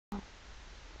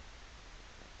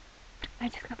I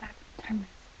just got back from Terminus,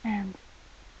 and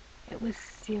it was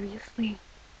seriously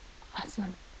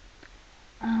awesome.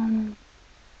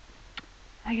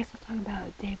 I guess I'll talk about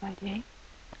it day by day.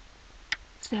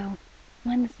 So,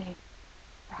 Wednesday,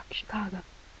 rock Chicago.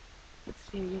 It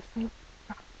seriously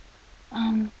rocked.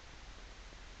 I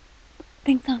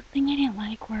think something I didn't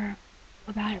like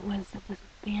about it was that the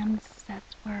band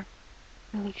sets were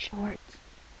really short,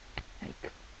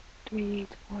 like 3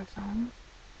 to 4 songs,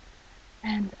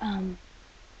 and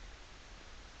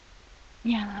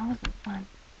yeah, that wasn't fun.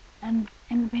 And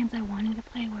the bands I wanted to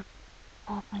play were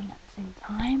all playing at the same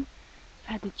time, so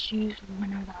I had to choose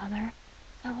one or the other.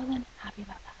 So I wasn't happy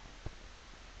about that.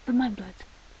 The Mudbloods,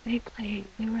 they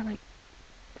were like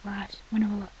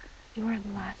they were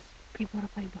the last people to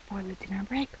play before the dinner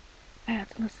break. I got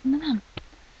to listen to them.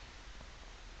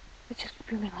 It's just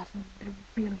really awesome. They're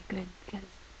really good because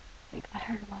like I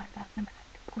heard a lot about them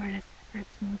at Gorgeous. I heard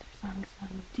some of their songs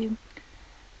on YouTube,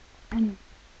 and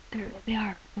they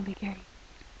are really great.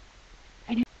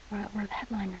 I knew were the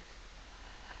headliners.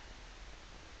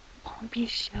 Palm Beach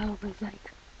show was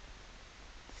like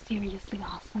seriously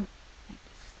awesome. Like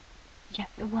this, yeah,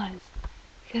 it was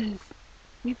because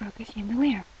we broke a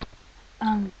chandelier.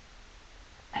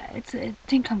 It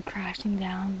didn't come crashing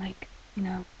down like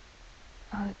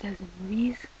how it does in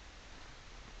movies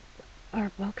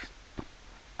or books.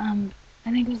 I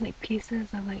think it was like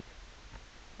pieces of like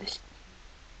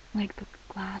the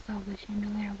glass of the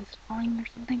chandelier was falling or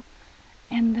something,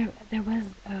 and there was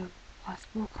a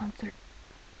possible concert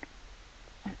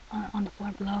on the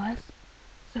floor below us,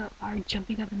 so our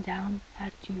jumping up and down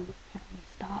had to apparently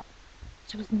stop,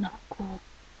 which was not cool,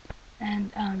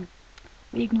 and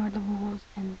we ignored the rules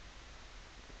and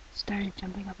started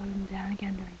jumping up and down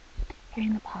again during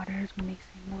hearing the Potters when they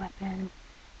sang The Weapon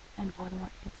and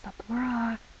Voldemort Can't Stop the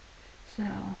Rock. So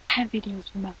I have videos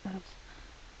from both those.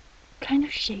 Kind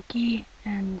of shaky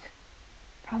and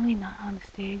probably not on the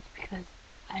stage because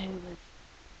I was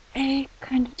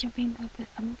kind of jumping up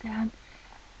and down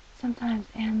sometimes,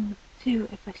 and 2,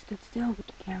 if I stood still with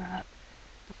the camera up,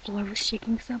 the floor was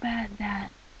shaking so bad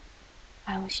that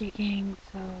I was shaking,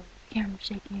 so the camera was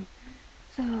shaking.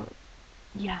 So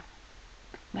yeah.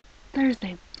 But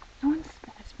Thursday, I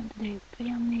spent the day with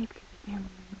family because the family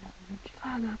was in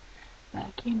Chicago, but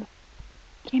I came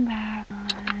back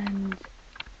and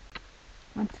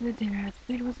went to the dinner. The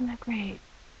food wasn't that great,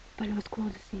 but it was cool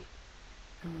to see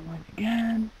everyone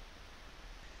again.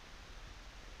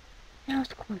 Yeah, it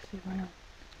was cool to see everyone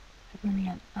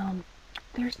again.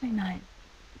 Thursday night,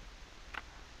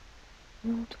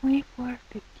 room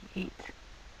 2458.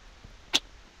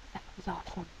 That was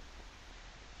awesome.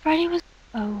 Friday was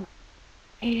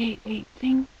 888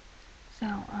 thing. So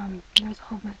there was a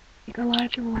whole bunch. Like a lot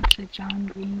of people went to the John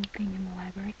Green thing in the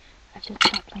library. I just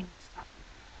stopped playing this stuff.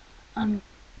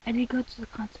 I did go to the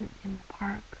concert in the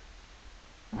park.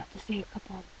 I got to see a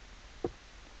couple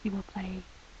people play.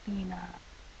 Lena,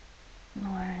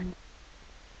 Lauren,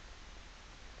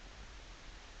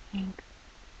 Hank,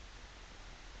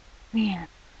 Leanne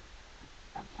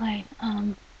play.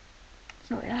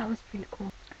 So that was pretty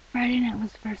cool. Friday night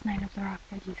was the first night of the Rock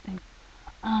Veggies thing.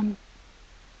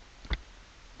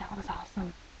 That was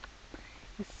awesome.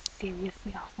 It was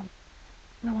seriously awesome.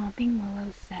 The Whomping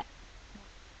Willows set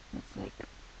was like,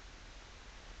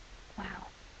 wow.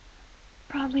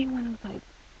 Probably one of like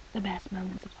the best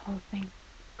moments of the whole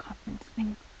conference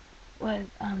thing was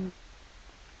when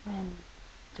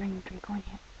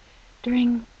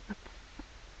during the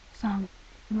song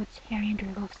in which Harry and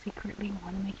Draco secretly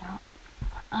want to make out,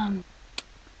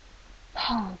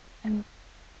 Paul, and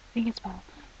I think it's Paul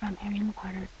from Harry and the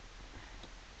Potters,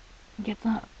 gets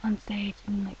on stage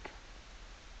and like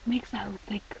makes out with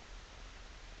like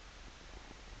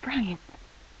Brian.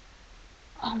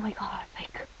 Oh my god,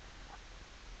 like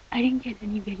I didn't get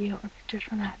any video or pictures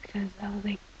from that because I was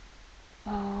like,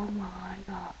 oh my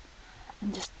god,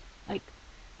 I'm just like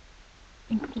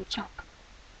in complete shock.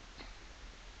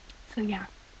 So yeah,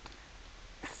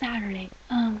 Saturday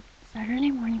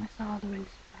morning I saw the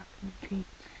Rose documentary.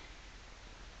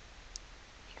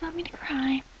 It got me to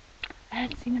cry. I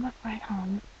had seen it before at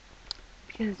home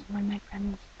because one of my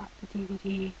friends bought the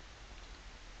DVD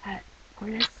at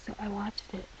Gorgeous, so I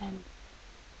watched it, and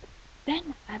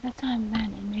then at the time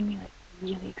it made me like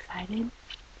really excited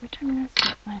for Terminus.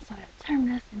 But when I saw it at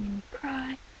Terminus, it made me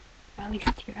cry, or at least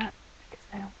tear up, because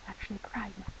I don't actually cry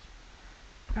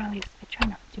much, or at least I try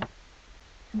not to.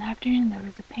 In the afternoon there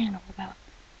was a panel about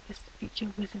the future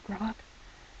of Wizard Rock,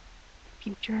 the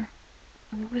future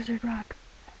of the Wizard Rock,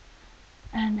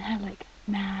 and it had like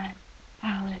Matt,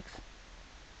 Alex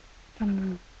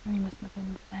from Remus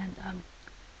Muffins, and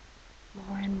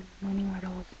Lauren Mooney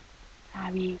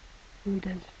Abby, who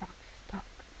does Fox Talk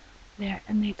there,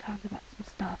 and they talked about some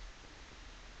stuff.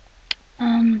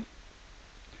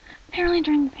 Apparently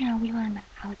during the panel we learned that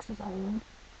Alex is old,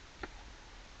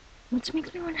 which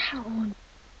makes me wonder how old.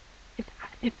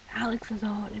 If Alex is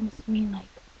old, it must mean like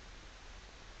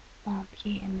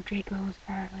Wonky and the Dracos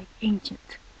are like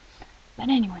ancient. But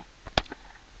anyway,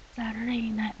 Saturday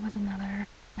night was another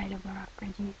night of the Rock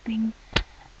Reggie thing,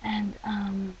 and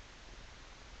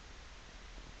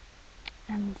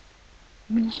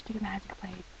Ministry of Magic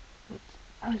played, which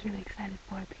I was really excited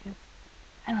for because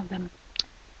I love them,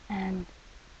 and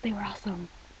they were awesome,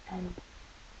 and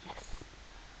yes.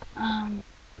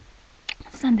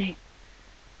 Sunday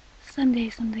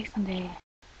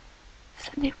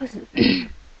was,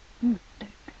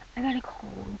 I got a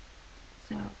cold,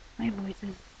 so my voice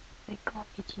is like all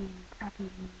itchy and crappy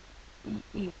and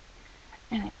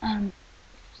anyway,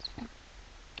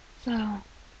 so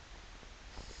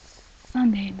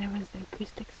Sunday there was the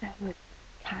acoustic set with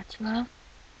Catch Love,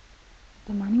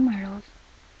 the Morning Myrtles,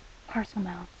 Parcel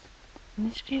Mouse,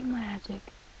 Mystery of Magic,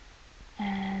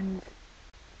 and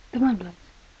the Mudbloods.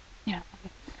 Yeah,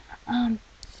 okay.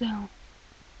 So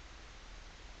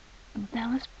that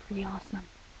was pretty awesome.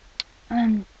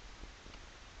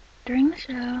 During the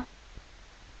show,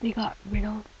 they got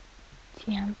Riddle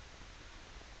TM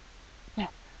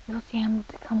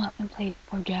to come up and play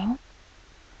for Joe,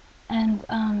 and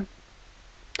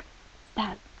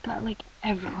that got like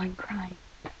everyone crying.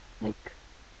 Like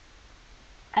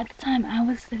at the time, I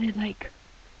was sitting like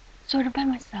sort of by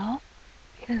myself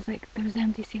because like there was an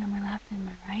empty seat on my left and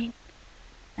my right,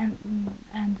 and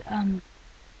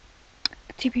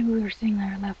two people who were sitting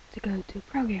there left to go to a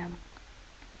program.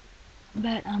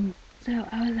 But so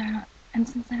I was there, and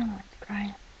since I don't like to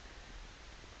cry,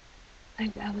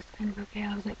 I was kind of okay.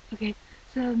 I was like, okay,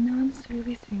 so no one's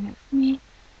really sitting next to me,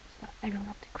 so I don't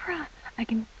have to cry. I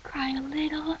can cry a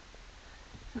little.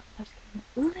 So I was crying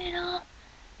a little,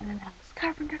 and then Alice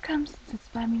Carpenter comes and sits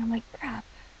by me. I'm like, crap.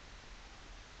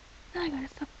 Now I gotta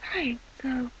stop crying.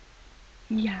 So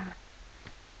yeah,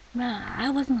 but I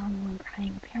wasn't the only one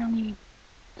crying. Apparently,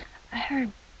 I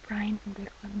heard Brian from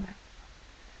Draco and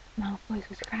Malfoy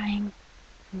was crying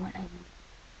from what I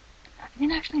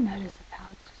didn't actually notice if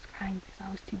Alex was crying because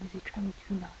I was too busy trying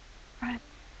to not cry.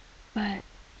 But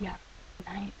yeah,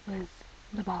 night was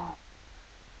the ball.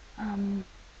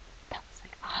 That was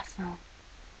like awesome.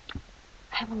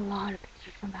 I have a lot of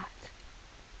pictures from that.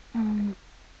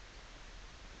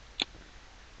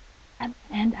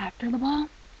 And after the ball,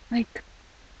 like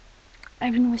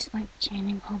everyone was like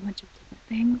chanting a whole bunch of different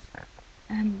things,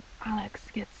 and Alex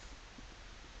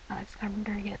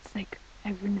Carpenter gets like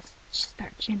everyone to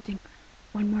start chanting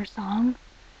one more song,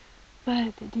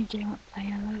 but the DJ won't play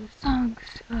another song,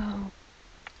 so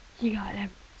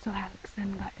Alex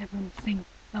then got everyone to sing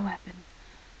The Weapon.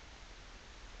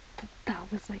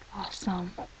 That was like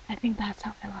awesome. I think that's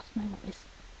how I lost my voice.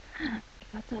 I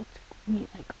got to meet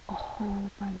like a whole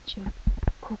bunch of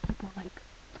cool people, like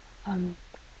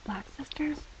Black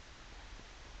Sisters.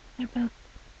 They're both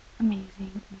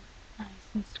amazing, and nice,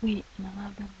 and sweet, and I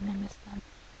love them, and I miss them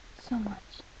so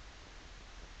much.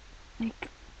 Like,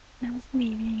 I was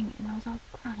leaving, and I was all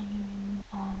crying, and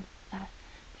all that.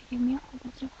 They gave me a whole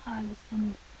bunch of hugs,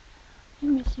 and I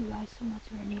miss you guys so much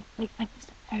already. Like, I miss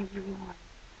everyone.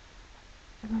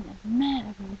 Everyone I've met,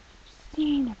 everyone I've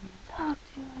seen, everyone I've talked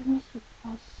to. I miss you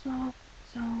all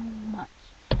so much.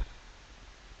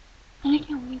 And I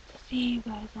can't wait to see you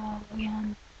guys all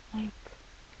again. Like,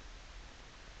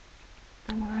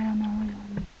 I don't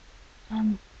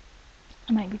know.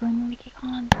 I might be going to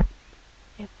WikiCon.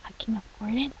 If I can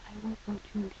afford it, I will go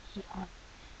to WikiCon.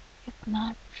 If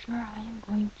not, for sure, I am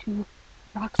going to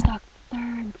Rockstock the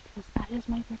 3rd because that is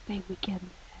my birthday weekend.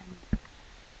 And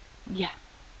yeah,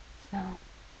 so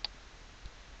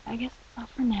I guess that's all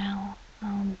for now.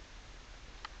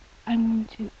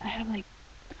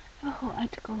 I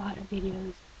took a lot of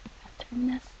videos at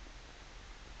Terminus.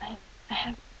 I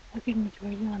have a good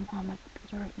majority on my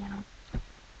computer right now.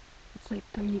 It's like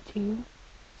 32,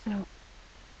 so I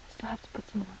still have to put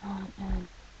some more on and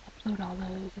upload all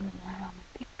those and then add all my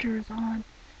pictures on.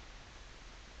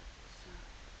 So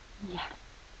yeah,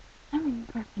 I'm in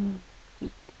for a new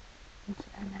week, and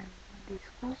then Monday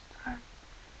school starts,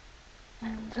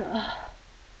 and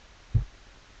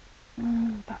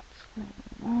that's going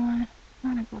on. I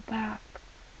want to go back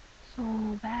so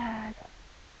bad.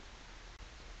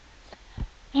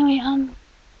 Anyway, I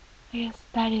guess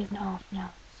that is an off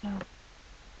now, so